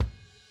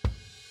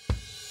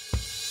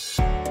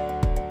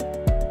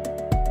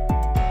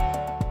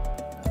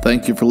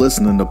Thank you for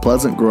listening to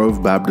Pleasant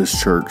Grove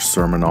Baptist Church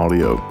Sermon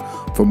Audio.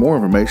 For more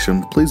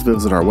information, please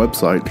visit our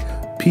website,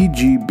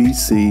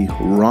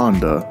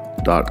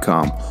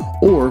 pgbcronda.com,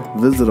 or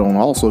visit on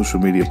all social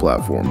media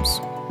platforms.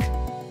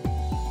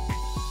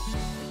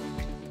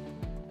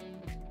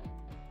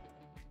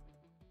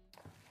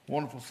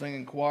 Wonderful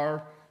singing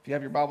choir. If you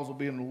have your Bibles, we'll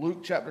be in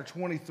Luke chapter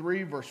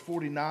 23, verse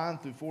 49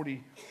 through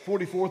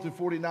 44 through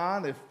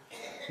 49. If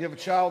you have a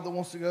child that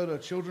wants to go to a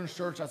children's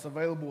church that's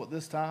available at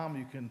this time,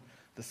 you can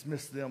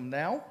dismiss them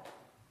now.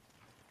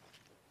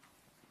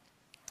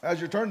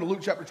 As you turn to Luke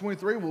chapter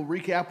 23, we'll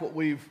recap what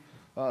we've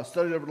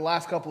studied over the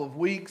last couple of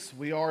weeks.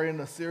 We are in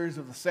a series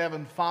of the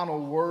 7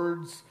 final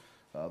words,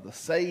 the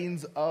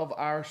sayings of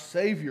our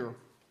Savior.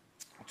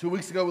 2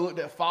 weeks ago, we looked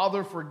at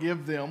Father,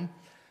 forgive them,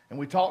 and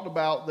we talked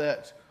about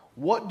that.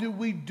 What do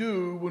we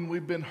do when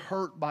we've been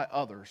hurt by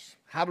others?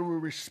 How do we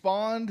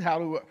respond?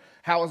 How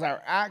is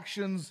our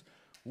actions?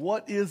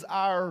 What is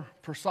our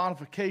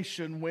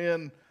personification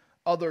when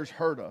others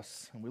hurt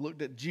us? And we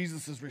looked at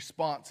Jesus'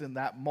 response in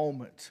that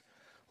moment.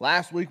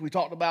 Last week we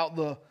talked about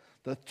the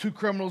 2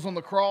 criminals on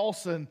the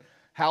cross and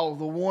how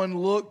the one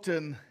looked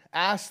and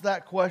asked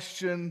that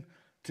question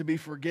to be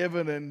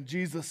forgiven, and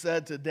Jesus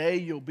said, "Today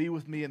you'll be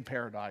with me in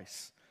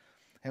paradise."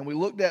 And we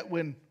looked at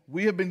when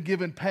we have been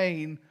given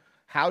pain,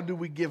 how do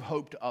we give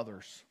hope to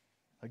others?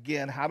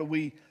 Again, how do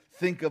we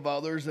think of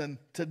others? And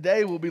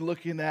today we'll be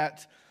looking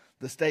at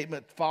the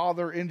statement,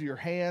 "Father, into your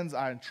hands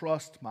I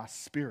entrust my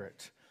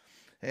spirit."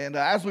 And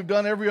as we've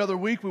done every other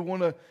week, we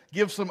want to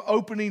give some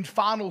opening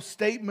final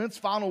statements,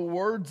 final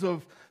words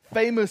of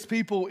famous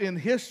people in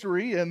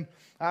history. And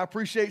I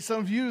appreciate some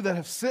of you that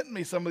have sent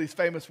me some of these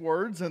famous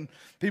words and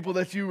people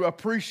that you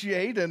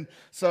appreciate. And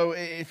so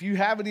if you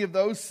have any of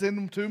those, send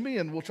them to me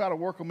and we'll try to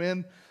work them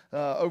in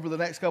over the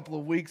next couple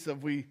of weeks as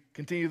we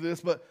continue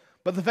this. But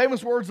the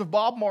famous words of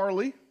Bob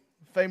Marley,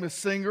 famous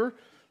singer,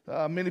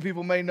 many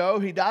people may know,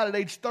 he died at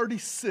age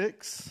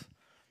 36.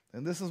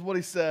 And this is what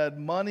he said: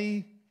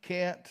 "Money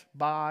can't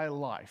buy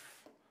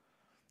life."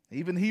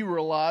 Even he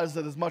realized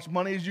that as much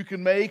money as you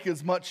can make,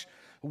 as much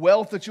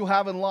wealth that you'll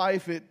have in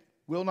life, it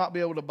will not be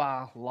able to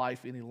buy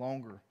life any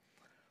longer.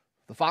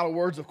 The final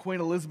words of Queen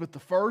Elizabeth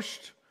I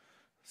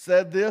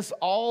said this: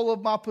 "All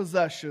of my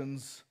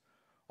possessions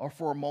are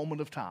for a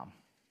moment of time."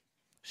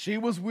 She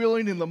was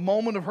willing in the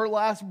moment of her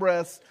last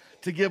breath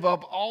to give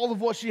up all of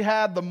what she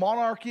had, the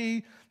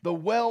monarchy, the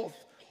wealth,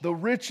 the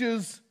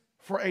riches,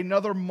 for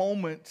another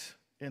moment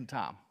in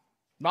time.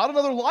 Not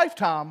another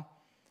lifetime,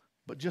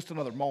 but just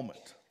another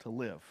moment to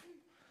live.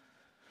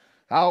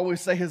 I always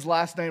say his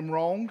last name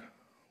wrong.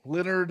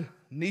 Leonard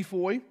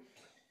Nimoy.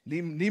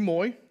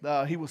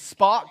 He was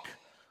Spock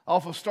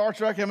off of Star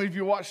Trek. How many of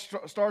you watch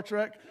Star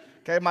Trek?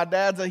 Okay, my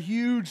dad's a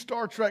huge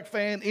Star Trek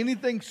fan.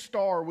 Anything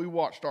Star, we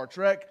watch. Star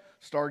Trek,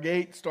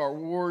 Stargate, Star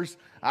Wars.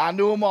 I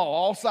knew them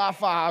all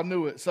sci-fi, I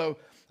knew it. So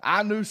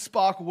I knew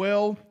Spock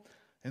well.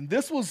 And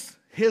this was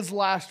his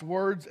last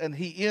words, and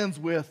he ends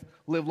with,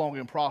 "Live long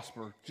and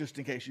prosper," just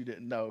in case you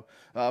didn't know.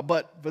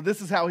 But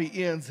this is how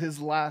he ends his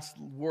last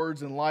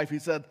words in life. He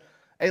said,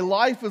 "A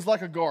life is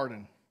like a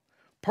garden.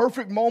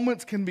 Perfect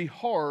moments can be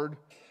hard,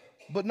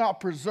 but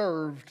not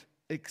preserved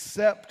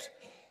except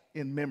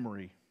in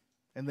memory."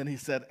 And then he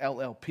said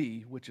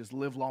LLP, which is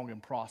live long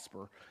and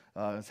prosper.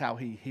 Is how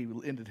he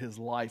ended his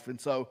life. And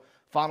so,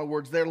 final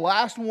words there.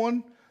 Last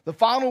one, the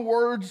final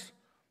words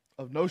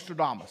of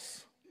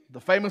Nostradamus. The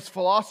famous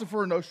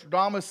philosopher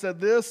Nostradamus said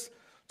this: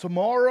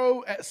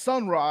 "Tomorrow at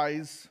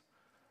sunrise,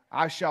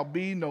 I shall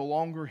be no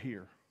longer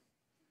here."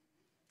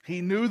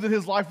 He knew that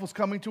his life was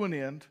coming to an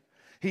end.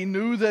 He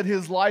knew that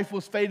his life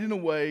was fading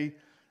away,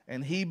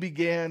 and he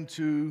began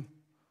to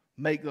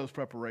make those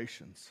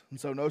preparations. And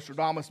so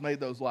Nostradamus made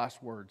those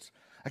last words.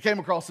 I came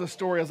across this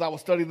story as I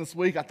was studying this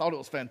week. I thought it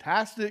was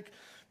fantastic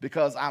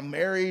because I'm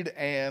married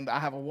and I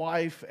have a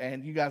wife,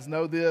 and you guys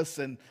know this,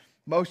 and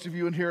most of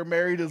you in here are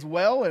married as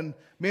well. And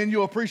men,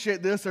 you'll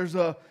appreciate this. There's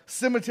a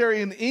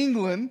cemetery in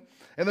England,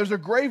 and there's a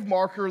grave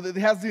marker that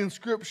has the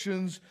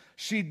inscriptions,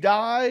 "She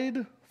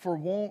died for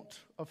want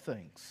of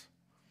things."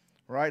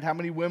 Right? How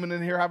many women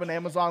in here have an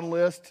Amazon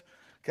list,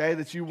 okay,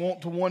 that you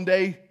want to one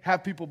day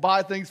have people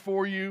buy things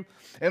for you?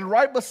 And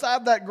right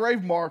beside that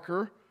grave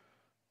marker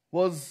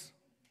was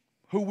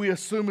who we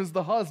assume is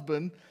the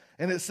husband,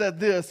 and it said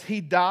this: "He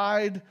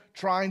died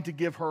trying to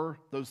give her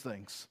those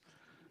things."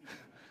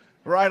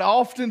 Right?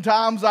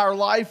 Oftentimes our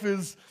life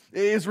is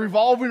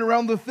revolving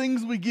around the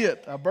things we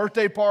get. A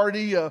birthday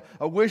party, a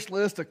wish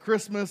list, a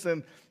Christmas,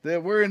 and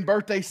we're in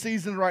birthday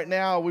season right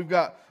now. We've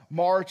got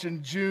March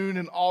and June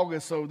and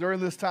August. So during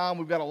this time,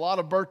 we've got a lot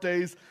of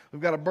birthdays.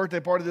 We've got a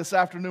birthday party this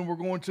afternoon we're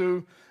going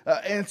to.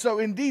 And so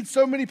indeed,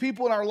 so many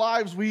people in our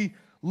lives, we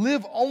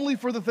live only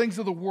for the things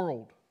of the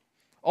world,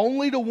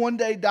 only to one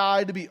day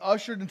die, to be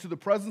ushered into the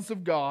presence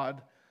of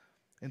God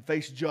and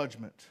face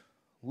judgment,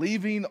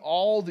 leaving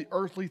all the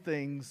earthly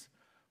things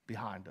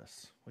behind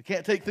us. We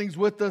can't take things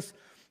with us.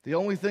 The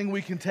only thing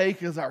we can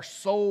take is our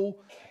soul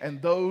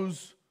and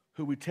those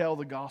who we tell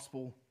the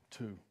gospel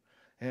to.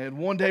 And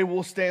one day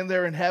we'll stand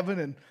there in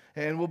heaven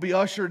and we'll be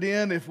ushered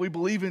in if we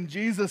believe in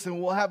Jesus,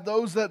 and we'll have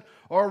those that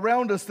are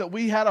around us that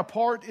we had a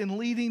part in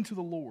leading to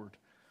the Lord.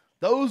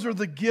 Those are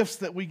the gifts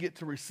that we get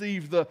to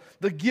receive, the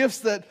gifts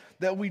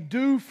that we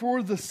do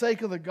for the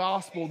sake of the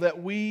gospel,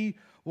 that we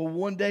will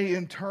one day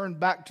in turn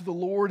back to the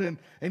Lord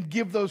and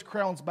give those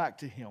crowns back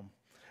to Him.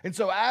 And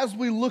so as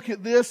we look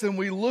at this and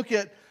we look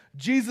at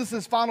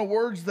Jesus' final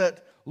words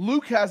that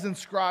Luke has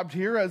inscribed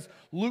here, as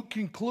Luke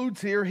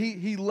concludes here,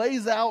 he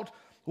lays out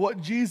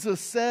what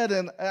Jesus said,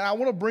 and I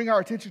want to bring our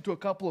attention to a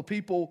couple of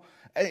people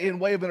in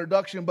way of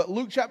introduction. But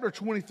Luke chapter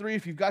 23,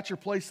 if you've got your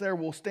place there,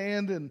 we'll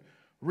stand and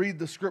read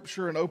the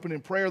scripture and open in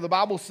prayer. The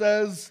Bible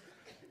says,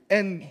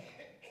 "And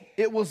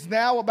it was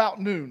now about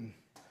noon,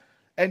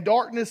 and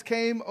darkness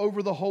came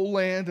over the whole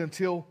land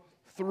until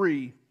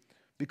 3,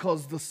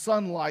 because the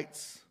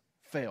sunlights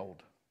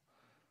failed.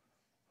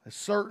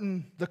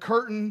 The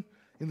curtain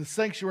in the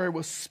sanctuary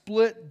was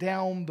split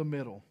down the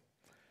middle.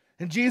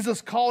 And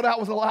Jesus called out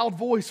with a loud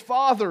voice,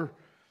 'Father,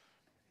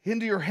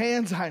 into your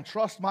hands I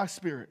entrust my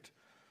spirit.'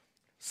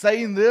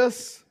 Saying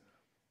this,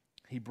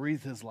 he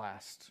breathed his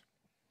last."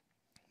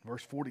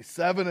 Verse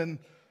 47, "And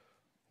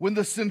when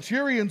the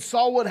centurion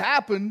saw what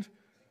happened,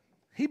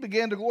 he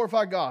began to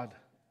glorify God,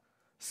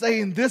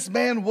 saying, 'This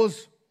man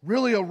was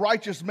really a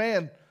righteous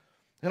man.'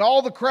 And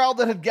all the crowd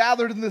that had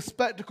gathered in this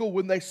spectacle,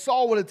 when they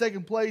saw what had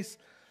taken place,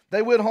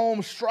 they went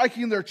home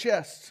striking their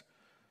chests,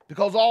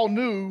 because all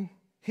knew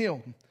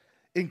him,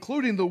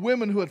 including the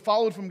women who had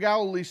followed from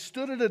Galilee,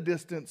 stood at a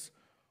distance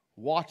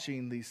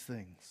watching these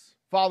things."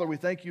 Father, we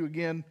thank you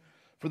again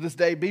for this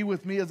day. Be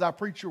with me as I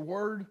preach your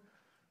word.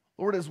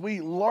 Lord, as we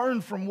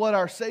learn from what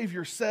our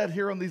Savior said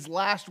here on these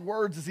last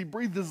words, as he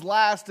breathed his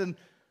last, and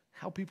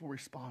how people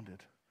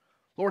responded.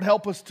 Lord,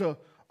 help us to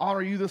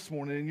honor you this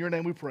morning. In your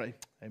name we pray.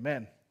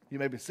 Amen. You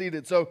may be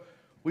seated. So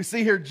we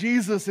see here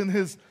Jesus in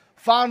his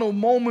final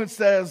moments,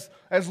 as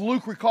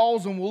Luke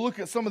recalls, and we'll look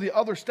at some of the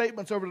other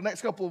statements over the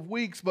next couple of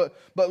weeks, but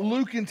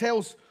Luke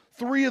entails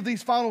 3 of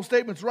these final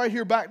statements right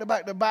here back to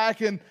back to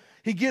back, and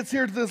he gets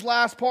here to this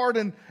last part,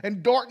 and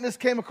darkness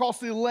came across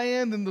the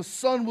land, and the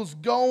sun was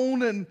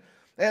gone, and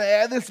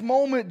at this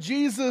moment,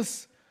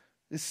 Jesus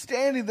is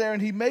standing there,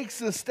 and he makes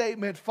this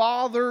statement,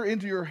 "Father,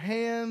 into your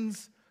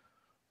hands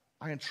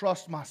I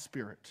entrust my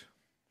spirit."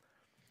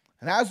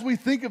 And as we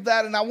think of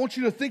that, and I want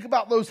you to think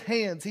about those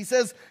hands. He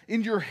says,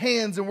 "in your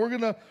hands," and we're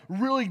going to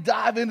really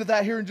dive into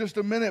that here in just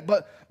a minute.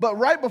 But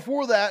right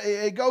before that,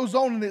 it goes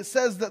on and it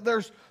says that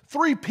there's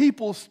 3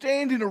 people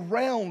standing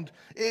around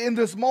in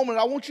this moment.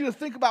 I want you to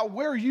think about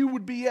where you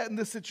would be at in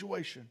this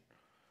situation.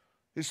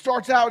 It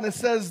starts out and it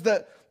says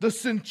that the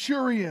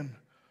centurion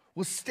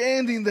was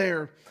standing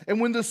there.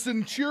 And when the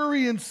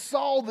centurion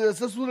saw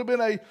this would have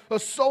been a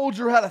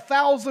soldier who had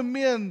 1,000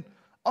 men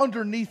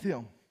underneath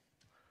him.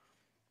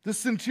 The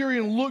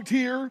centurion looked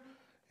here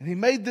and he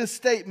made this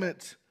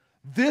statement,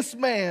 "This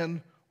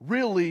man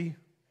really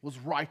was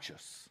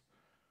righteous."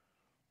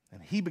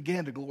 And he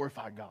began to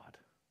glorify God.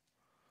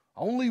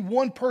 Only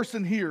one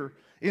person here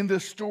in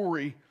this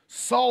story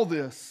saw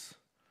this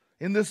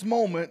in this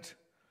moment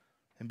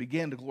and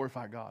began to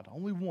glorify God.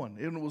 Only one.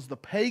 And it was the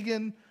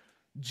pagan,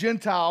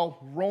 Gentile,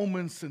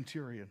 Roman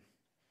centurion.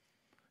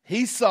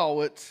 He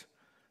saw it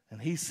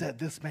and he said,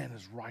 "This man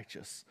is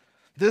righteous.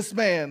 This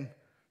man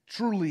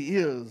truly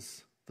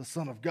is the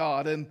Son of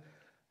God." And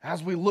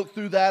as we look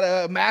through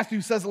that,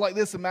 Matthew says it like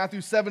this in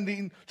Matthew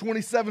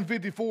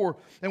 27:54.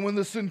 "And when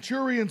the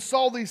centurion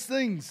saw these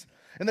things,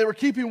 and they were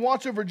keeping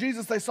watch over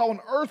Jesus, they saw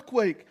an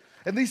earthquake,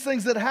 and these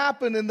things had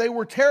happened, and they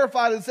were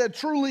terrified and said,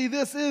 'Truly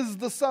this is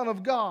the Son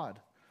of God.'"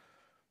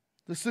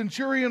 The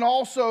centurion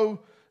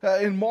also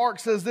in Mark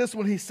says this,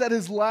 when he said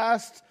his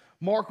last,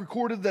 Mark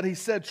recorded that he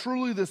said,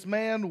 "Truly this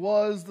man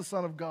was the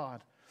Son of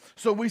God."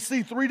 So we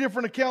see 3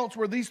 different accounts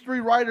where these 3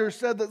 writers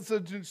said that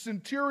the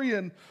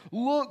centurion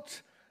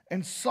looked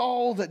and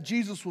saw that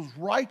Jesus was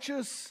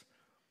righteous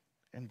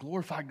and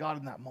glorified God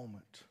in that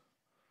moment.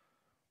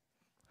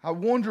 I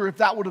wonder if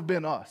that would have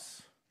been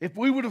us. If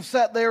we would have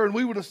sat there and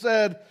we would have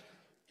said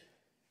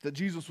that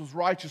Jesus was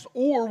righteous,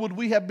 or would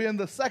we have been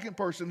the second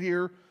person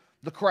here,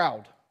 the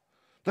crowd?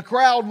 The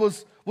crowd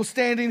was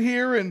standing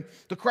here, and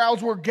the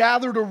crowds were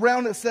gathered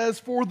around, it says,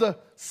 for the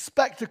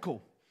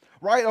spectacle,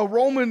 right? A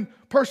Roman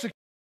persecution.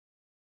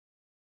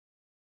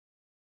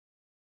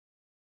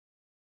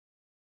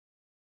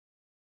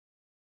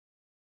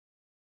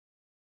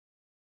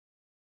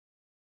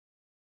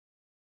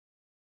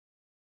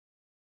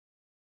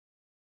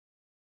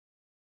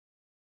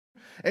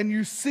 And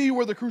you see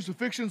where the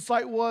crucifixion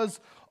site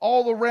was.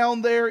 All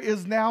around there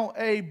is now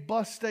a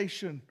bus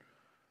station.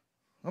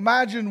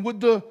 Imagine, would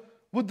the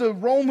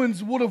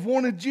Romans would have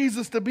wanted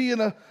Jesus to be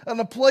in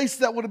a place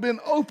that would have been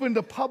open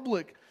to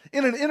public,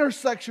 in an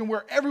intersection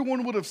where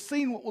everyone would have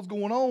seen what was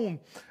going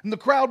on. And the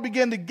crowd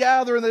began to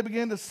gather, and they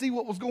began to see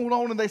what was going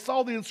on, and they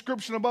saw the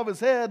inscription above his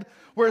head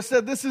where it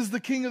said, "This is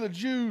the King of the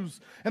Jews."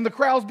 And the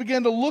crowds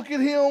began to look at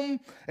him,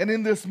 and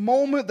in this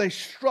moment they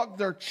struck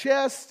their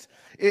chest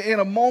in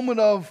a moment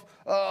of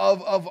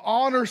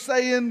honor,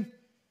 saying,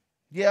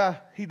 "Yeah,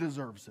 he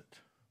deserves it."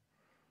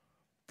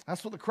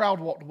 That's what the crowd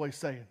walked away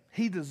saying.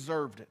 He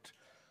deserved it.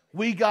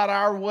 We got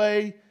our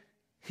way,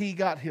 he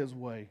got his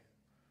way.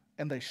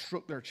 And they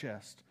shook their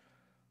chest.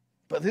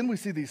 But then we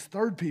see these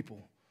third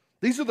people.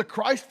 These are the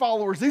Christ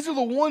followers. These are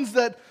the ones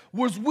that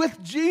was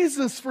with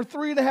Jesus for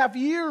 3.5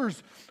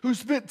 years, who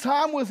spent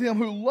time with him,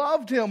 who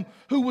loved him,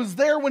 who was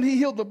there when he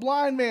healed the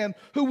blind man,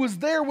 who was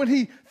there when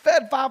he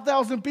fed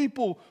 5,000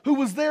 people, who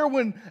was there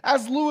when,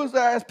 as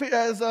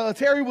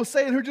Terry was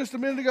saying here just a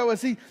minute ago,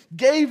 as he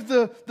gave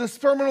the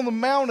Sermon on the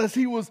Mount, as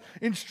he was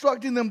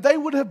instructing them, they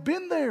would have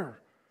been there.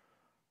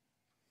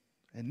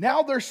 And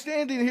now they're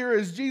standing here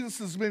as Jesus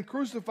has been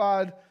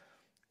crucified,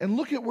 and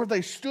look at where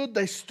they stood.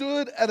 They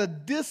stood at a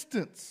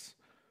distance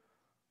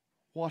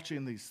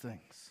watching these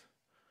things.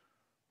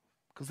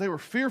 Because they were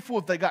fearful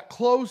if they got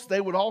close,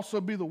 they would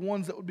also be the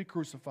ones that would be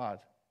crucified.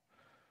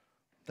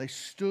 They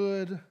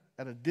stood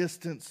at a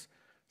distance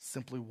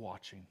simply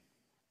watching.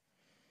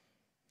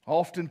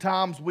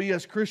 Oftentimes we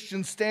as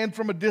Christians stand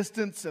from a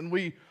distance and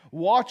we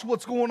watch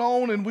what's going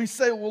on and we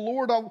say, well,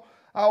 Lord,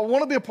 I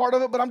want to be a part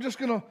of it, but I'm just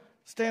going to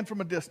stand from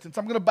a distance.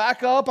 I'm going to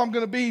back up. I'm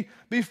going to be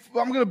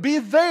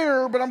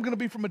there, but I'm going to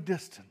be from a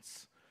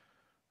distance.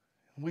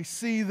 And we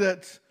see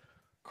that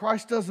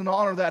Christ doesn't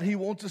honor that. He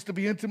wants us to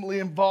be intimately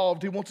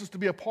involved. He wants us to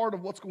be a part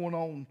of what's going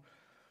on.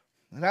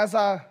 And as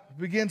I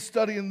began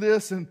studying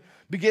this and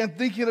began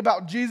thinking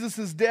about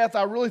Jesus' death,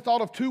 I really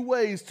thought of two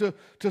ways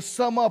to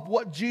sum up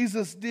what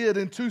Jesus did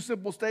in two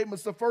simple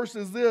statements. The first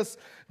is this: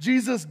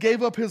 Jesus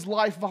gave up his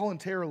life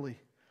voluntarily.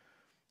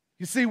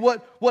 You see,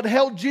 what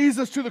held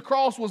Jesus to the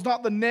cross was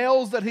not the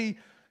nails that he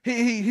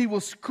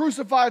was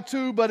crucified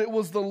to, but it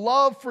was the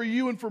love for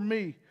you and for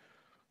me.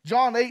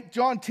 John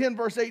 10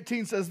 verse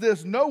 18 says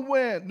this: No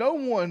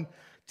one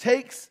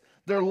takes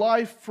their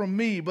life from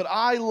me, but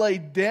I lay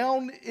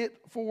down it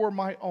for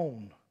my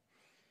own.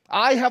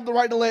 I have the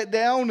right to lay it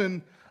down,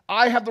 and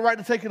I have the right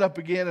to take it up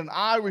again, and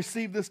I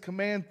received this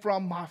command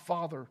from my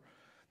Father.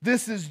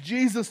 This is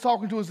Jesus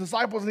talking to his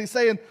disciples, and he's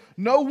saying,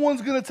 no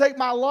one's going to take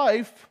my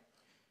life,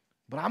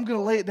 but I'm going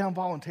to lay it down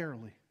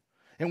voluntarily.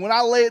 And when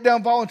I lay it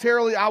down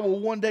voluntarily, I will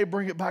one day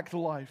bring it back to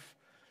life.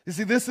 You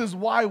see, this is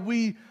why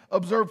we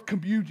observe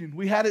communion.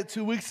 We had it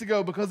 2 weeks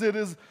ago because it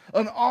is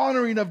an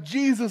honoring of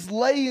Jesus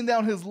laying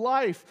down his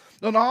life,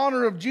 an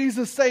honor of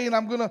Jesus saying,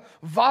 I'm going to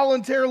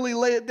voluntarily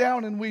lay it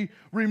down. And we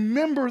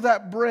remember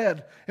that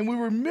bread and we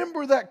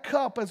remember that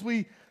cup as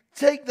we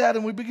take that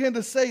and we begin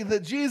to say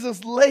that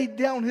Jesus laid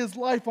down his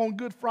life on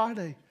Good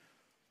Friday.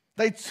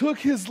 They took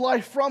his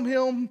life from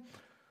him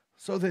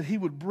so that he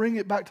would bring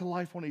it back to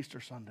life on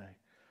Easter Sunday.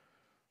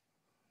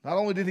 Not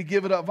only did he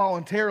give it up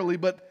voluntarily,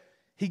 but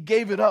he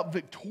gave it up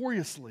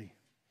victoriously.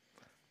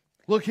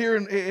 Look here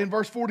in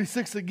verse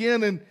 46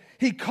 again, and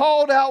he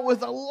called out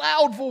with a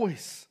loud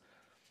voice,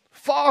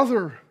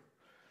 Father,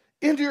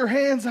 into your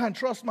hands I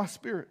entrust my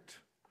spirit.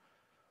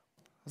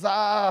 As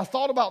I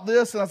thought about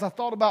this, and as I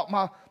thought about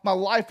my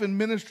life in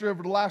ministry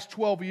over the last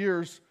 12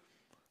 years,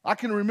 I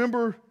can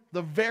remember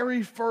the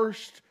very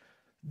first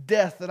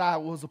death that I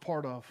was a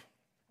part of.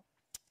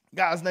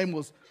 Guy's name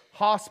was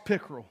Haas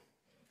Pickerel,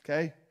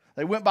 okay?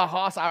 They went by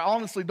Haas. I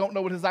honestly don't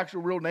know what his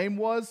actual real name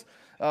was,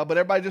 but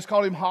everybody just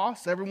called him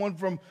Haas, everyone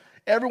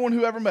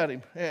who ever met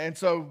him. And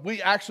so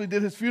we actually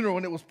did his funeral,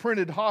 and it was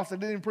printed Haas. They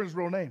didn't even print his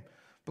real name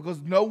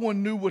because no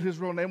one knew what his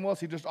real name was.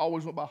 He just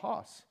always went by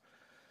Haas.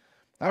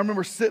 I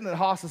remember sitting at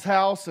Haas's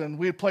house, and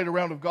we had played a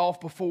round of golf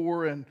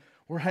before, and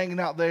we're hanging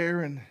out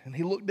there, and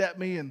he looked at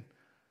me, and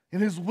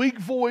in his weak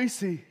voice,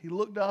 he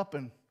looked up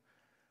and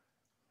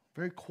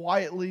very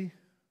quietly,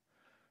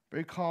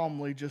 very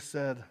calmly just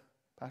said,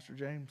 Pastor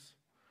James,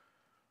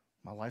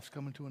 my life's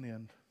coming to an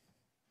end.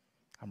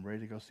 I'm ready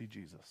to go see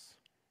Jesus.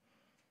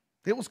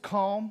 It was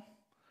calm.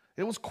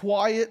 It was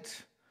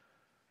quiet.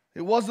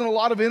 It wasn't a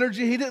lot of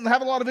energy. He didn't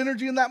have a lot of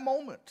energy in that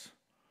moment.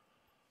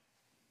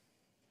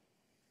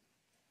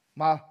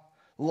 My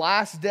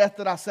last death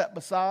that I sat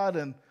beside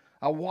and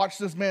I watched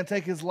this man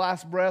take his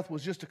last breath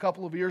was just a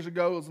couple of years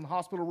ago. It was in the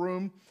hospital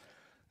room.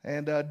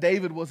 And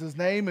David was his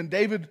name. And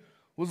David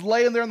was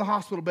laying there in the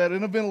hospital bed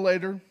in a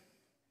ventilator.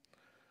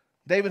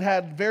 David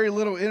had very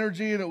little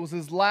energy, and it was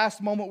his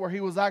last moment where he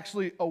was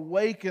actually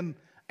awake and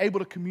able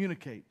to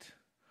communicate.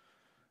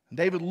 And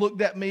David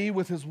looked at me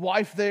with his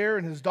wife there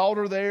and his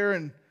daughter there,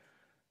 and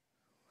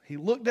he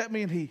looked at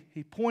me and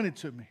he pointed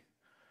to me.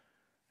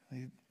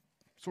 He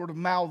sort of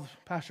mouthed,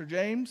 Pastor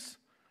James,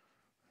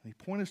 and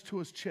he pointed to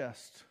his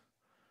chest.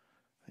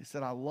 He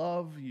said, I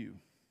love you.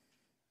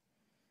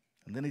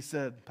 And then he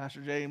said,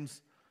 Pastor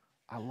James,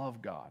 I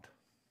love God.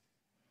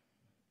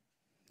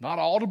 Not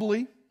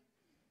audibly,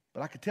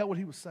 but I could tell what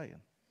he was saying.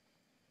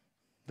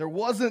 There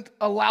wasn't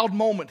a loud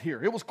moment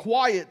here. It was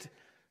quiet.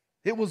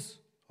 It was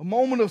a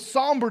moment of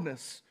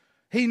somberness.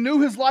 He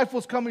knew his life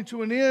was coming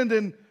to an end,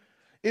 and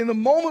in the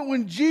moment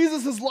when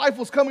Jesus' life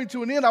was coming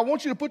to an end, I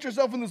want you to put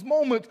yourself in this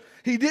moment.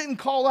 He didn't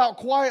call out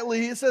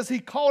quietly. It says he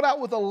called out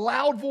with a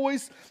loud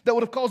voice that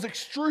would have caused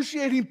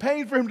excruciating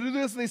pain for him to do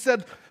this, and he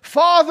said,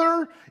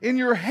 Father, in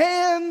your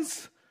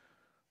hands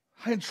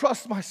I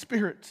entrust my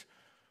spirit.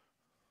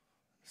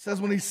 It says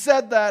when he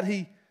said that,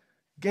 he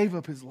gave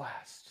up his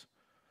last.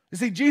 You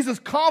see, Jesus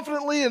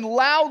confidently and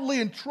loudly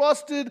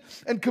entrusted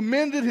and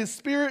commended his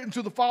spirit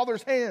into the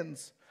Father's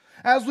hands.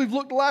 As we've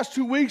looked the last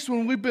 2 weeks,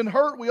 when we've been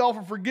hurt, we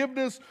offer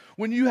forgiveness.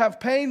 When you have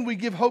pain, we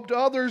give hope to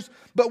others.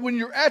 But when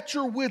you're at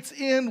your wit's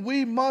end,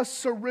 we must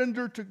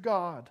surrender to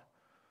God.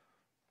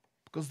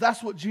 Because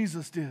that's what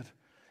Jesus did.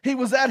 He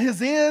was at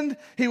his end.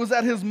 He was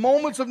at his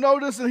moments of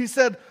notice. And he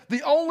said,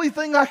 the only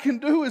thing I can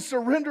do is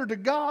surrender to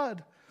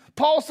God.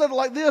 Paul said it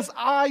like this,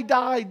 I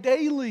die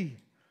daily.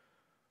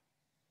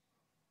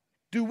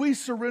 Do we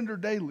surrender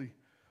daily?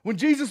 When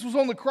Jesus was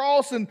on the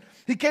cross and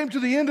he came to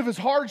the end of his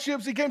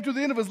hardships, he came to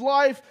the end of his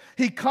life,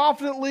 he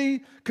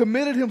confidently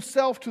committed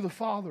himself to the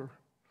Father.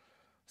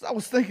 As I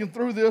was thinking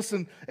through this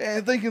and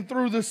thinking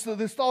through this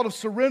thought of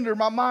surrender,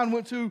 my mind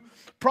went to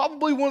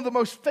probably one of the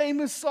most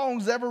famous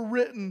songs ever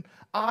written,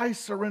 I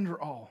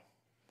Surrender All.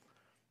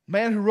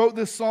 Man who wrote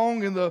this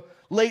song in the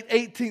late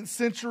 18th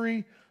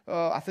century,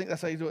 I think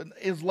that's how you do it.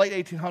 It was late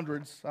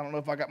 1800s. I don't know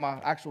if I got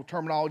my actual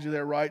terminology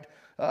there right.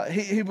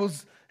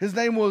 His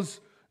name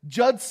was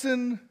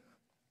Judson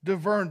de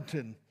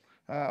Vernton,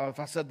 if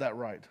I said that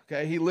right.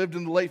 Okay, he lived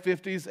in the late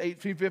 50s,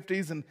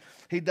 1850s, and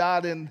he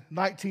died in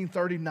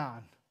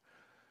 1939.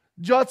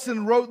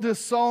 Judson wrote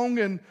this song,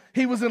 and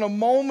he was in a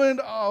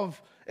moment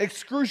of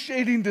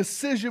excruciating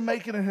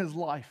decision-making in his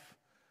life.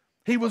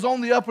 He was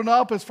on the up and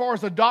up as far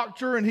as a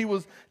doctor, and he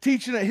was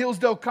teaching at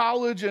Hillsdale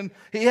College, and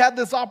he had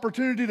this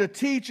opportunity to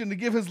teach and to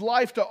give his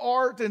life to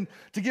art and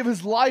to give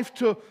his life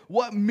to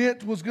what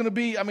meant was going to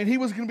be, he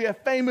was going to be a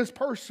famous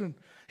person.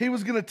 He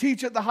was going to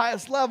teach at the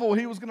highest level.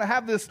 He was going to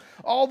have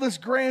all this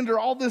grandeur,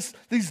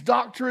 these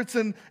doctorates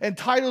and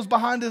titles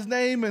behind his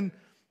name, and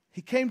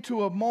he came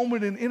to a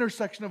moment in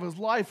intersection of his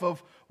life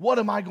of, what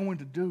am I going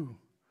to do?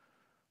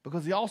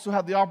 Because he also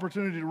had the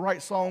opportunity to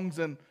write songs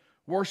and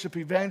worship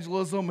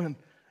evangelism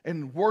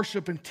and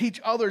worship and teach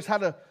others how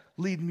to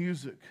lead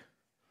music.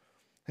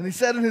 And he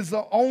said in his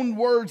own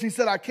words, he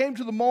said, I came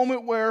to the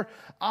moment where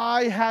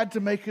I had to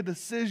make a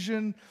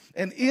decision,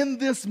 and in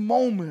this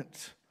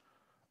moment,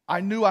 I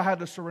knew I had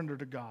to surrender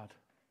to God.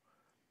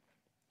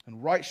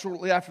 And right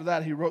shortly after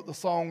that, he wrote the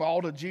song,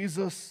 All to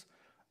Jesus,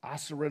 I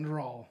Surrender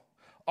All.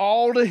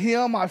 All to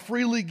him I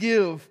freely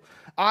give.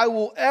 I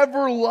will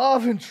ever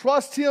love and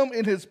trust him.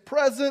 In his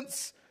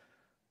presence,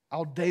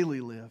 I'll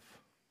daily live.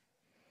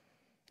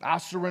 I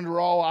surrender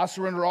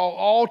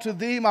all to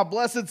thee, my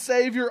blessed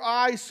Savior,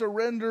 I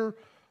surrender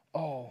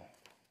all.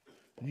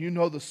 You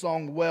know the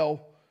song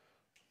well.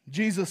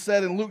 Jesus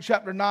said in Luke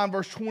chapter 9,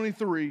 verse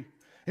 23,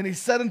 and he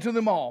said unto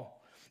them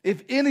all,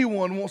 if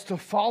anyone wants to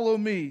follow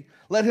me,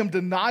 let him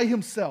deny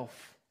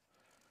himself,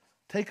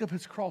 take up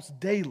his cross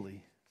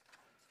daily,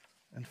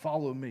 and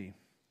follow me.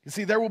 You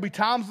see, there will be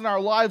times in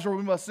our lives where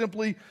we must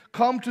simply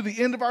come to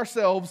the end of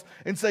ourselves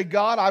and say,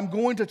 God, I'm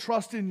going to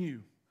trust in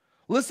you.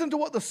 Listen to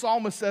what the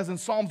psalmist says in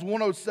Psalms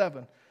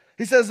 107.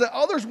 He says that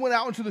others went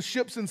out into the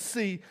ships and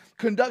sea,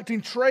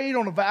 conducting trade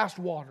on a vast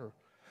water.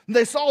 And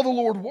they saw the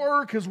Lord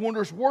work, his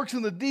wondrous works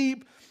in the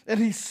deep, and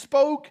he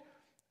spoke,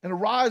 and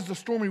arose a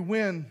stormy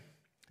wind,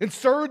 and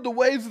stirred the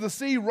waves of the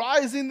sea,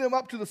 rising them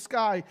up to the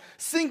sky,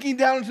 sinking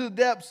down into the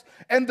depths,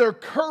 and their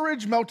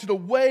courage melted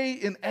away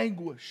in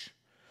anguish.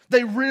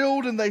 They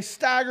reeled and they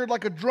staggered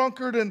like a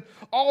drunkard, and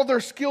all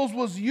their skills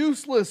was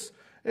useless.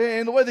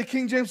 And the way the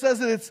King James says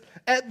it, it's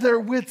at their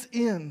wits'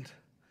 end.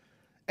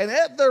 And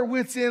at their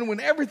wits' end, when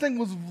everything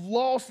was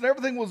lost and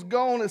everything was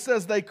gone, it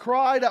says they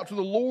cried out to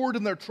the Lord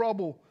in their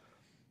trouble.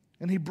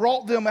 And he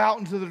brought them out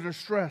into their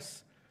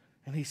distress.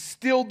 And he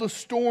stilled the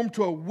storm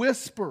to a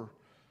whisper,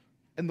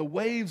 and the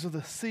waves of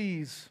the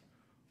seas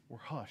were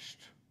hushed.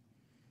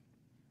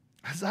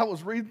 As I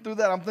was reading through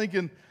that, I'm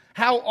thinking,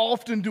 how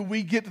often do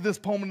we get to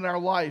this moment in our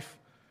life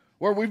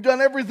where we've done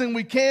everything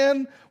we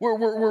can,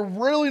 we're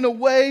reeling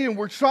away and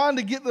we're trying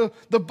to get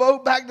the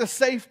boat back to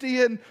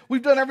safety, and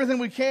we've done everything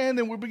we can,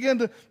 and we begin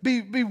to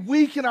be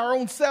weak in our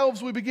own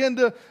selves. We begin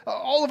to,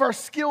 all of our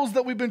skills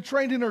that we've been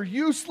trained in are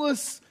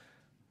useless.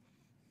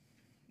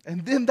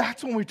 And then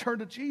that's when we turn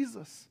to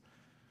Jesus.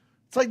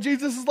 It's like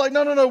Jesus is like,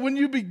 no, when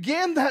you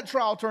begin that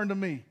trial, turn to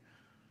me.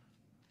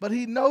 But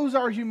he knows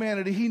our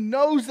humanity. He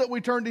knows that we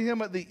turn to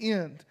him at the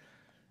end.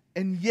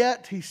 And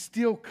yet he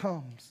still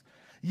comes.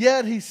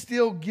 Yet he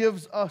still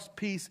gives us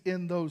peace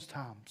in those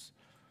times.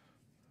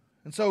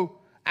 And so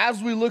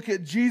as we look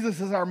at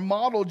Jesus as our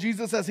model,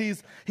 Jesus as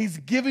he's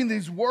giving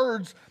these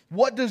words,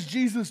 what does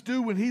Jesus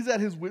do when he's at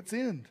his wit's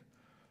end?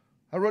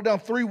 I wrote down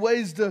 3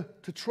 ways to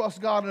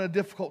trust God in a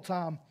difficult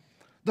time.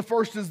 The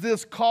first is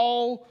this: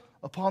 call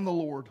upon the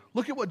Lord.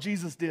 Look at what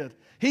Jesus did.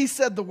 He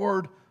said the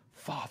word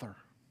Father.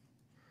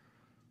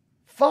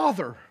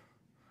 Father.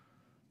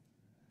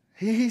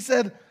 He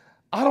said,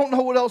 I don't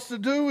know what else to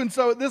do, and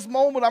so at this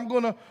moment I'm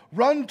going to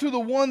run to the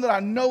one that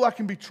I know I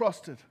can be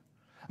trusted.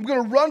 I'm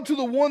going to run to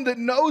the one that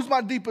knows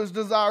my deepest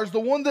desires, the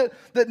one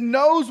that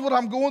knows what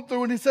I'm going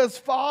through, and he says,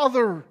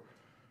 Father,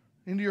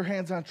 into your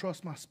hands I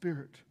entrust my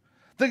spirit.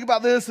 Think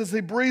about this: as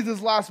he breathed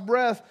his last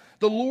breath,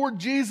 the Lord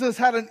Jesus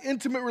had an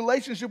intimate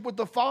relationship with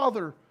the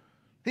Father.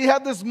 He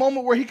had this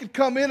moment where he could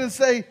come in and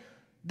say,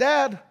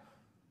 Dad,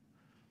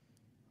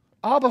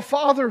 Abba,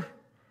 Father,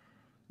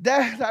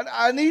 Dad,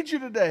 I need you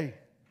today.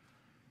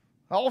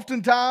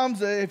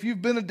 Oftentimes, if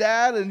you've been a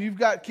dad and you've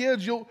got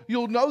kids, you'll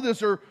know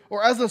this, or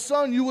as a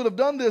son, you would have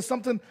done this.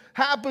 Something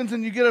happens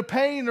and you get a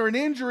pain or an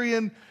injury,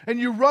 and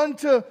you run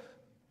to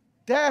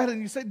Dad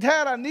and you say,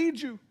 Dad, I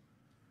need you.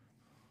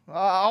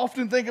 I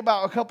often think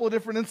about a couple of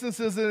different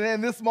instances, and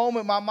in this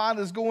moment, my mind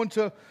is going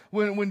to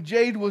when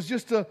Jade was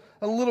just a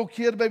little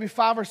kid, maybe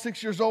 5 or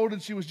 6 years old,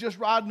 and she was just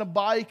riding a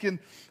bike, and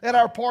at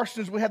our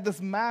parsonage, we had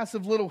this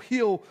massive little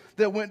hill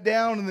that went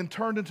down and then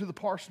turned into the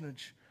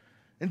parsonage.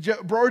 And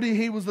Brody,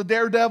 he was the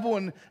daredevil,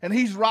 and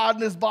he's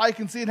riding his bike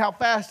and seeing how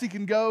fast he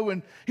can go,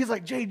 and he's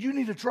like, Jade, you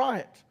need to try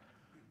it.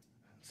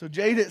 So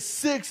Jade at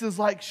 6 is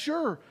like,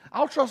 sure,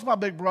 I'll trust my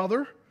big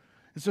brother.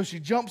 And so she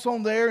jumps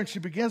on there and she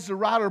begins to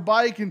ride her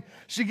bike, and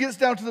she gets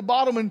down to the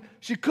bottom and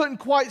she couldn't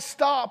quite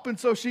stop. And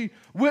so she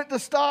went to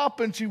stop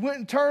and she went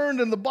and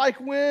turned and the bike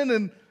went,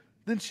 and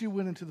then she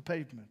went into the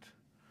pavement.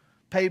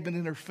 Pavement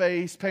in her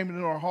face, pavement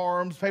in her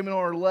arms, pavement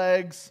on her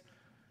legs.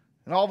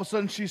 And all of a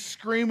sudden she's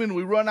screaming.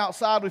 We run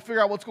outside, we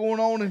figure out what's going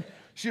on, and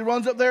she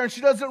runs up there and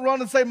she doesn't run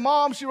and say,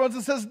 Mom, she runs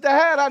and says,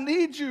 Dad, I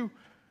need you.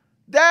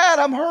 Dad,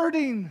 I'm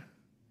hurting.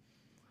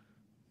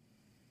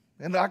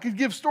 And I could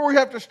give story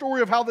after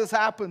story of how this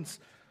happens.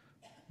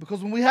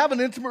 Because when we have an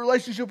intimate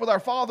relationship with our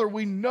Father,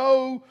 we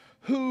know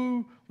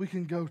who we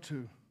can go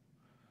to.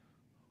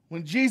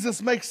 When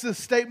Jesus makes this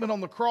statement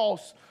on the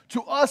cross,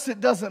 to us it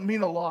doesn't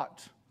mean a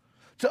lot.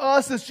 To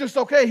us it's just,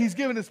 okay, he's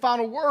given his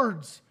final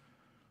words.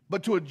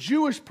 But to a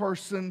Jewish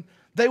person,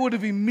 they would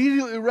have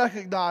immediately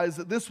recognized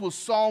that this was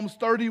Psalms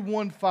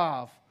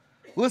 31:5.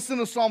 Listen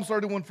to Psalms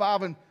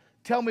 31:5 and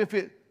tell me if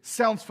it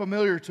sounds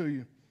familiar to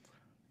you.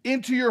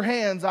 Into your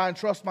hands I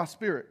entrust my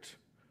spirit.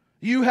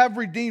 You have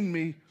redeemed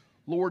me,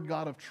 Lord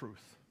God of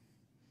truth.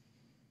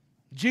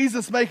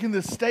 Jesus making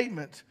this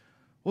statement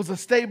was a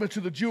statement to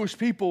the Jewish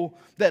people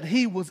that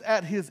he was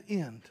at his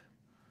end,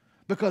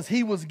 because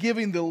he was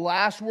giving the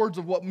last words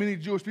of what many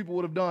Jewish people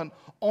would have done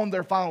on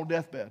their final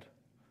deathbed.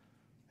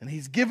 And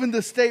he's given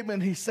this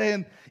statement, he's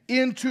saying,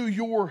 into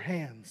your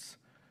hands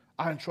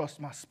I entrust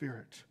my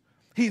spirit.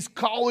 He's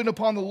calling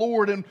upon the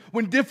Lord. And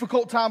when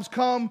difficult times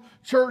come,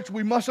 church,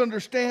 we must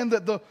understand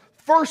that the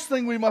first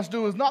thing we must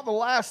do is not the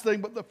last thing,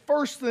 but the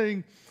first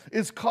thing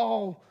is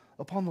call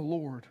upon the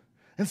Lord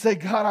and say,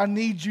 God, I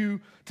need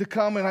you to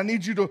come and I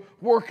need you to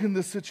work in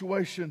this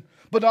situation.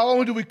 But not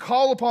only do we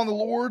call upon the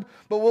Lord,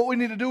 but what we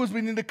need to do is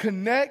we need to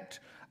connect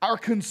our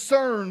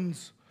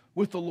concerns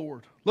with the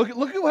Lord. Look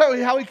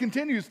at how he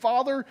continues.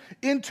 Father,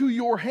 into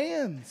your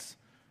hands.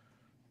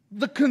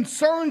 The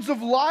concerns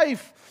of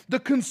life, the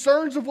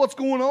concerns of what's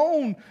going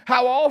on.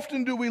 How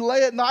often do we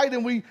lay at night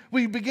and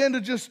we begin to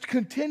just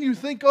continue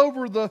think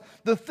over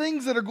the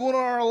things that are going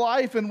on in our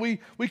life, and we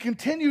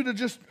continue to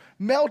just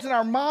melt in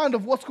our mind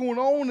of what's going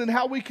on and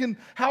how are we going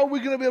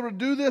to be able to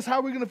do this? How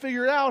are we going to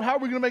figure it out? How are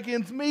we going to make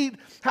ends meet?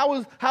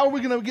 How are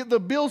we going to get the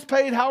bills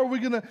paid? How are we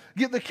going to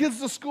get the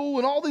kids to school?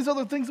 And all these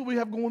other things that we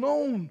have going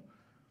on.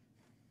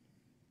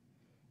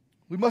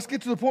 We must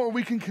get to the point where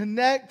we can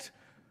connect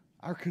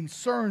our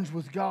concerns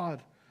with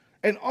God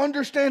and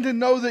understand and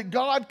know that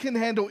God can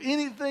handle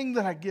anything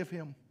that I give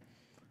him.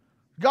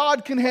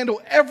 God can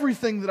handle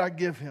everything that I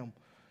give him.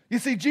 You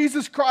see,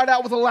 Jesus cried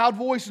out with a loud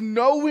voice,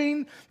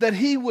 knowing that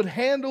he would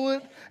handle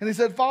it. And he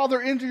said, Father,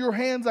 into your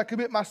hands I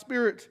commit my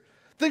spirit.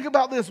 Think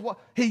about this.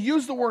 He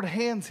used the word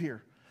hands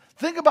here.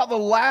 Think about the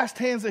last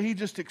hands that he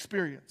just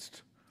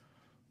experienced.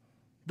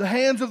 The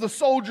hands of the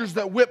soldiers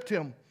that whipped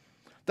him.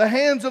 The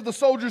hands of the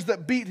soldiers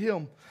that beat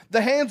him.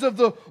 The hands of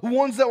the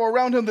ones that were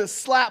around him that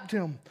slapped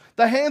him.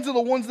 The hands of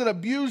the ones that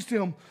abused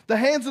him. The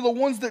hands of the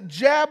ones that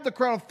jabbed the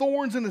crown of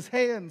thorns in his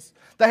hands.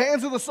 The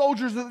hands of the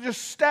soldiers that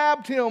just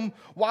stabbed him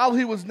while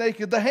he was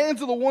naked. The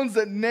hands of the ones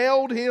that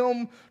nailed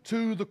him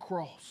to the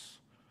cross.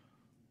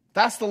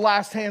 That's the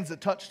last hands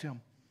that touched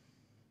him.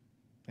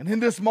 And in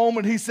this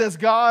moment he says,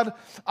 God,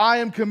 I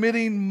am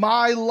committing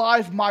my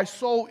life, my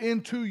soul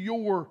into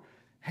your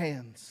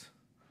hands.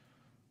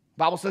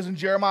 The Bible says in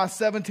Jeremiah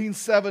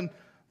 17:7,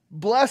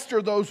 blessed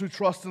are those who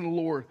trust in the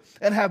Lord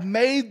and have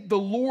made the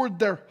Lord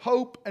their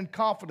hope and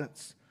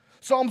confidence.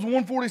 Psalms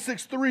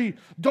 146:3,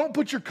 don't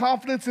put your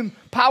confidence in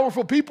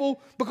powerful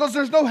people because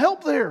there's no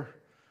help there.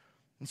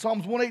 And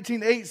Psalms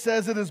 118:8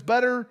 says it is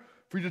better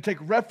for you to take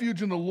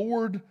refuge in the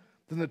Lord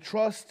than to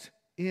trust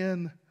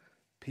in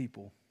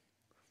people.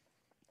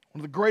 One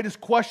of the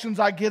greatest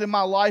questions I get in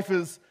my life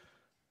is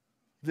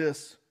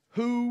this: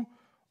 who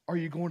are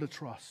you going to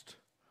trust?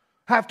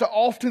 I have to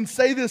often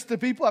say this to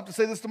people. I have to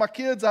say this to my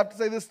kids. I have to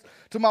say this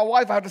to my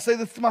wife. I have to say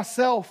this to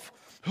myself.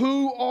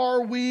 Who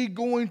are we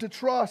going to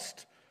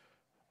trust?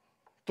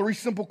 3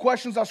 simple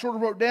questions I sort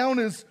of wrote down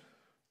is,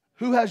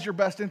 who has your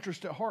best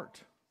interest at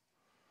heart?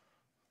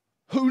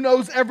 Who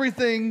knows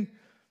everything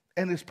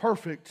and is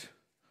perfect?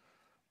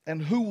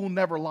 And who will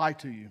never lie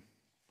to you?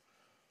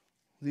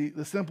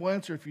 The simple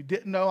answer, if you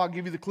didn't know, I'll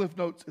give you the Cliff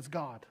Notes, it's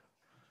God.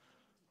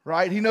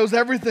 Right? He knows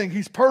everything.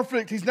 He's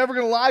perfect. He's never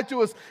going to lie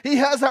to us. He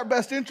has our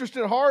best interest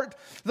at heart.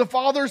 The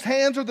Father's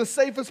hands are the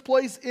safest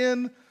place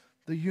in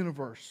the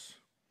universe.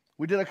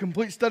 We did a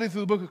complete study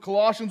through the book of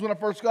Colossians when I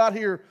first got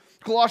here.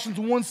 Colossians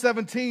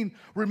 1:17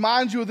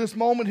 reminds you of this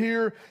moment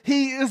here.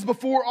 He is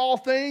before all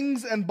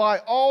things, and by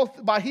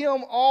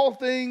him all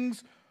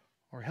things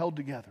are held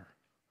together.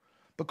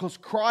 Because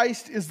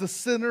Christ is the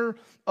center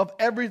of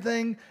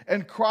everything,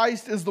 and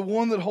Christ is the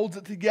one that holds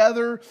it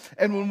together.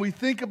 And when we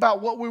think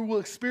about what we will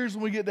experience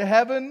when we get to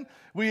heaven,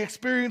 we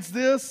experience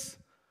this,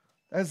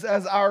 as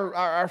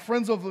our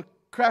friends of the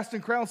Cast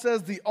and Crown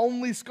says, the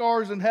only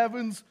scars in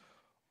heavens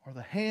are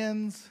the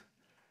hands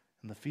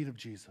and the feet of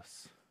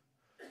Jesus.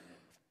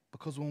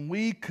 Because when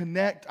we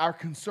connect our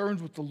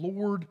concerns with the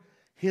Lord,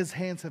 His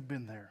hands have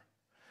been there.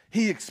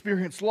 He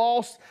experienced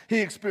loss.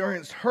 He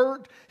experienced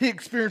hurt. He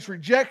experienced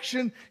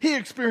rejection. He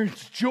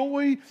experienced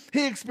joy.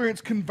 He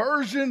experienced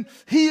conversion.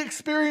 He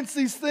experienced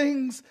these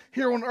things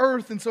here on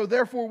earth. And so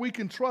therefore we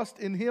can trust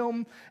in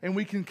Him and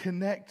we can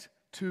connect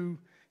to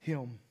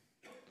Him.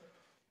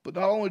 But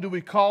not only do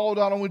we call,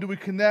 not only do we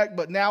connect,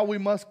 but now we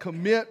must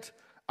commit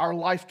our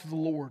life to the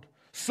Lord.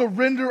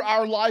 Surrender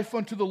our life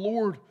unto the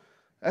Lord.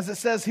 As it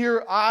says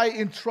here, I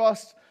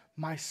entrust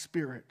my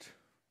spirit.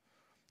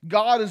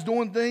 God is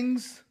doing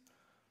things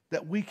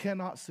that we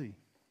cannot see.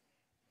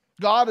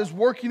 God is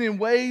working in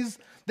ways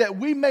that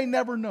we may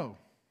never know.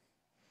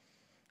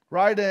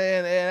 Right?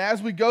 And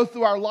as we go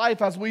through our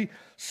life, as we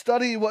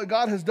study what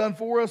God has done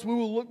for us, we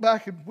will look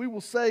back and we will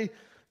say,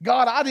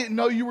 God, I didn't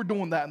know you were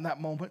doing that in that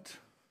moment,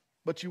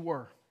 but you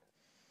were.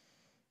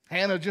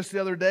 Hannah just the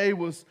other day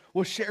was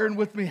sharing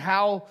with me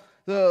how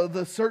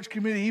the search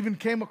committee even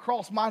came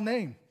across my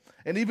name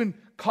and even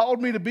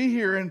called me to be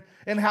here,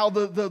 and how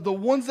the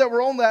ones that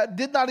were on that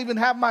did not even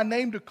have my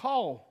name to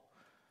call.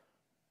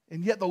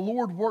 And yet the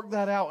Lord worked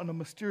that out in a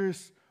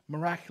mysterious,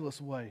 miraculous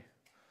way.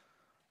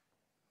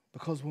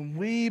 Because when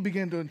we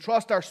begin to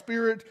entrust our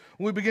spirit,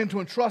 when we begin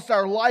to entrust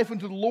our life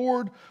into the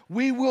Lord,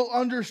 we will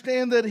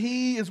understand that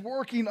He is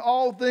working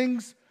all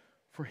things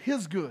for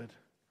His good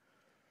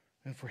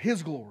and for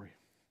His glory.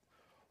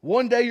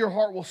 One day your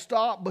heart will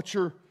stop, but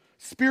your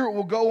spirit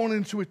will go on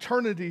into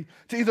eternity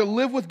to either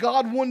live with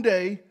God one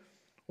day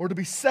or to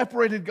be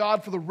separated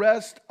God for the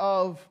rest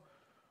of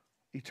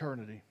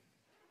eternity.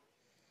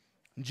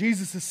 And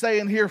Jesus is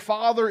saying here,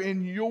 Father,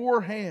 in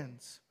your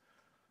hands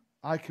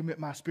I commit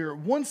my spirit.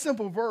 One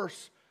simple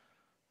verse,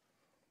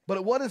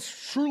 but what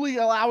it's truly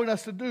allowing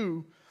us to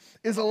do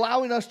is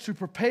allowing us to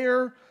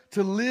prepare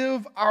to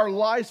live our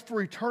lives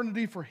for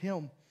eternity for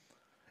Him.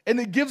 And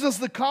it gives us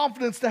the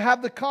confidence to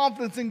have the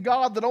confidence in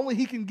God that only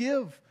He can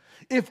give.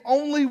 If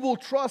only we'll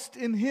trust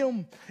in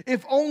Him.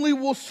 If only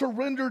we'll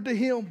surrender to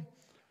Him.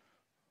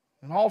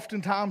 And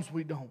oftentimes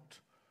we don't.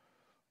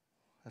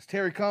 As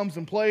Terry comes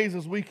and plays,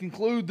 as we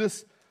conclude,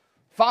 this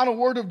final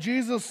word of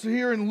Jesus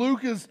here in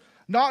Luke is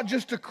not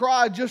just a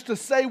cry, just to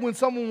say when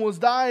someone was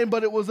dying,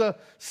 but it was a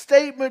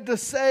statement to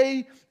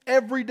say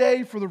every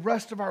day for the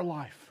rest of our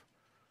life.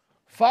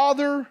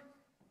 Father,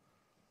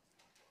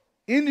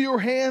 into your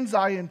hands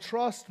I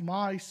entrust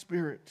my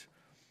spirit.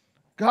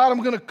 God, I'm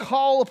going to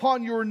call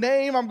upon your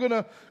name. I'm going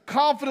to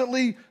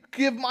confidently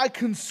give my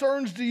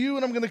concerns to you,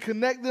 and I'm going to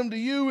connect them to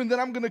you, and then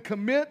I'm going to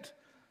commit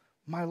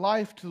my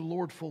life to the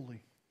Lord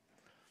fully.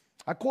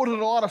 I quoted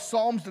a lot of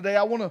Psalms today.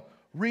 I want to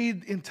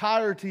read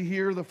entirety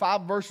here, the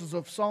 5 verses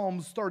of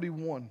Psalms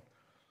 31.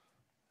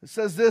 It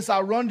says this,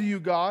 I run to you,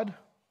 God.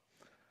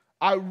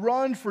 I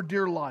run for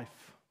dear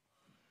life.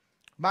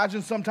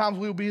 Imagine sometimes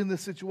we'll be in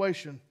this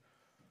situation.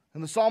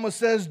 And the psalmist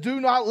says,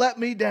 do not let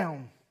me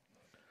down.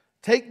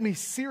 Take me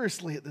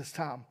seriously at this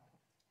time.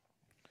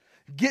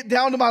 Get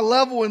down to my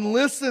level and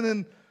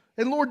listen.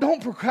 And Lord,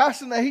 don't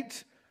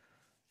procrastinate.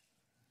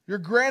 Your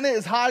granite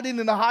is hiding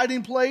in a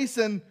hiding place,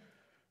 and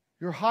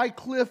your high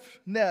cliff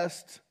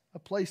nest a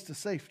place to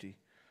safety.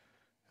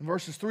 In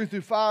verses 3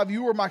 through 5,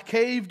 you are my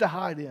cave to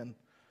hide in,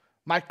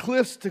 my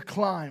cliffs to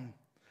climb.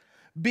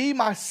 Be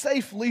my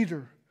safe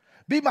leader.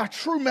 Be my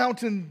true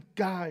mountain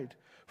guide.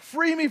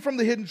 Free me from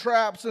the hidden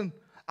traps, and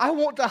I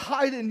want to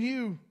hide in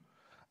you.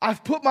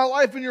 I've put my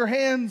life in your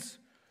hands.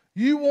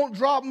 You won't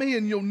drop me,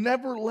 and you'll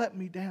never let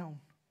me down.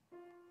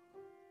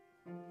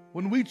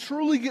 When we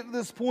truly get to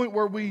this point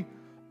where we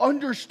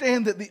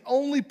understand that the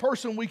only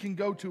person we can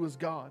go to is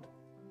God,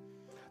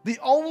 the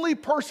only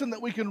person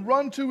that we can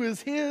run to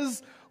is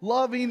His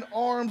loving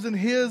arms and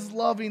His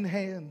loving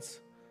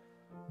hands.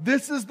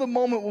 This is the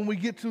moment when we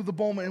get to the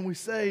moment and we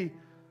say,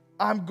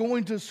 I'm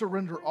going to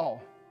surrender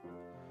all.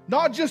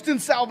 Not just in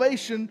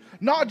salvation,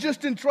 not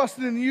just in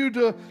trusting in you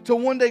to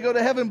one day go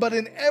to heaven, but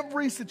in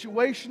every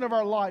situation of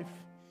our life.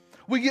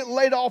 We get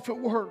laid off at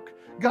work.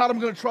 God, I'm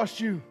going to trust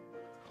you.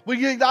 We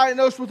get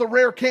diagnosed with a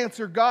rare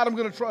cancer. God, I'm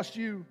going to trust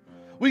you.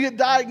 We get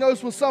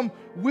diagnosed with some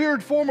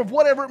weird form of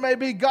whatever it may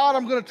be. God,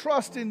 I'm going to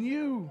trust in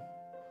you.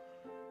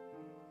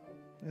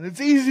 And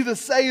it's easy to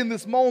say in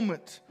this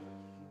moment.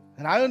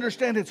 And I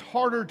understand it's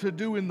harder to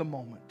do in the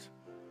moment.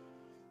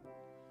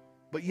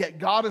 But yet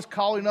God is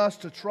calling us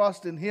to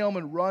trust in Him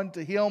and run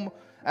to Him,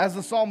 as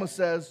the psalmist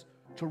says,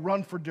 to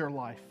run for dear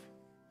life.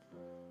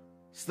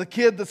 It's the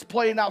kid that's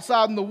playing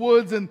outside in the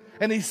woods and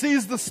he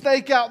sees the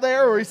snake out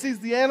there, or he sees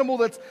the animal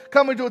that's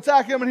coming to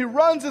attack him, and he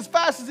runs as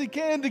fast as he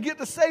can to get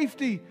to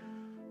safety.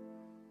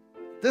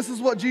 This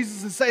is what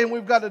Jesus is saying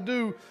we've got to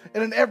do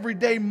in an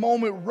everyday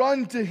moment.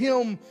 Run to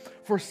him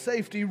for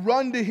safety.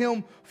 Run to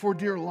him for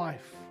dear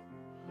life.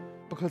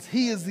 Because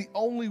he is the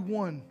only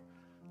one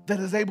that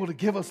is able to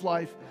give us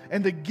life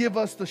and to give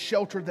us the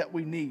shelter that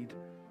we need.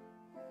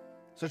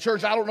 So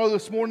church, I don't know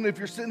this morning if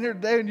you're sitting here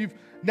today and you've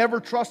never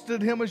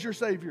trusted him as your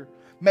Savior.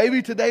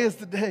 Maybe today is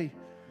the day.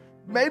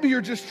 Maybe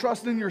you're just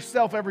trusting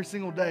yourself every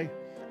single day.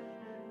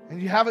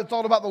 And you haven't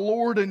thought about the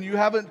Lord and you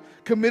haven't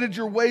committed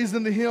your ways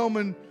into him.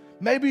 And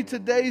maybe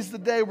today's the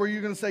day where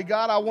you're going to say,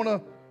 God, I want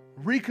to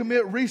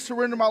recommit,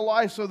 resurrender my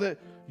life so that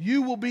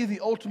you will be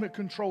the ultimate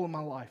control in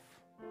my life.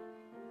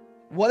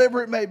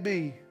 Whatever it may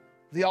be,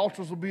 the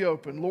altars will be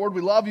open. Lord,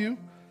 we love you.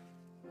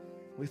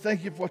 We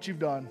thank you for what you've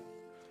done.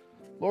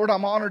 Lord,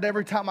 I'm honored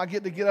every time I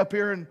get up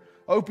here and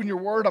open your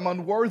word. I'm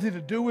unworthy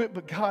to do it,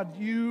 but God,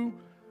 you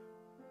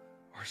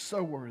are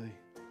so worthy.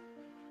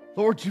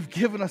 Lord, you've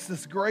given us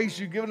this grace.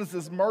 You've given us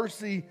this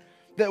mercy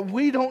that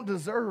we don't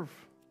deserve,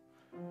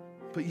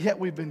 but yet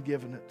we've been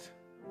given it.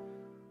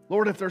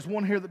 Lord, if there's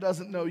one here that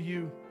doesn't know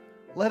you,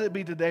 let it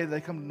be today that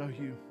they come to know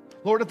you.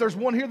 Lord, if there's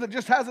one here that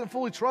just hasn't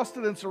fully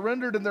trusted and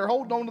surrendered and they're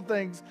holding on to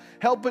things,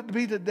 help it to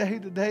be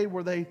today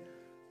where they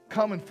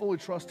come and fully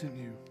trust in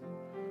you.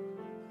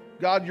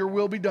 God, your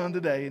will be done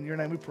today. In your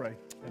name we pray.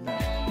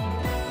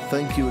 Amen.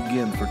 Thank you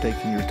again for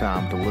taking your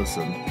time to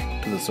listen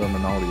to the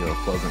sermon audio of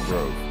Pleasant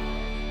Grove.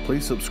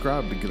 Please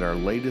subscribe to get our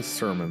latest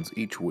sermons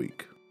each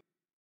week.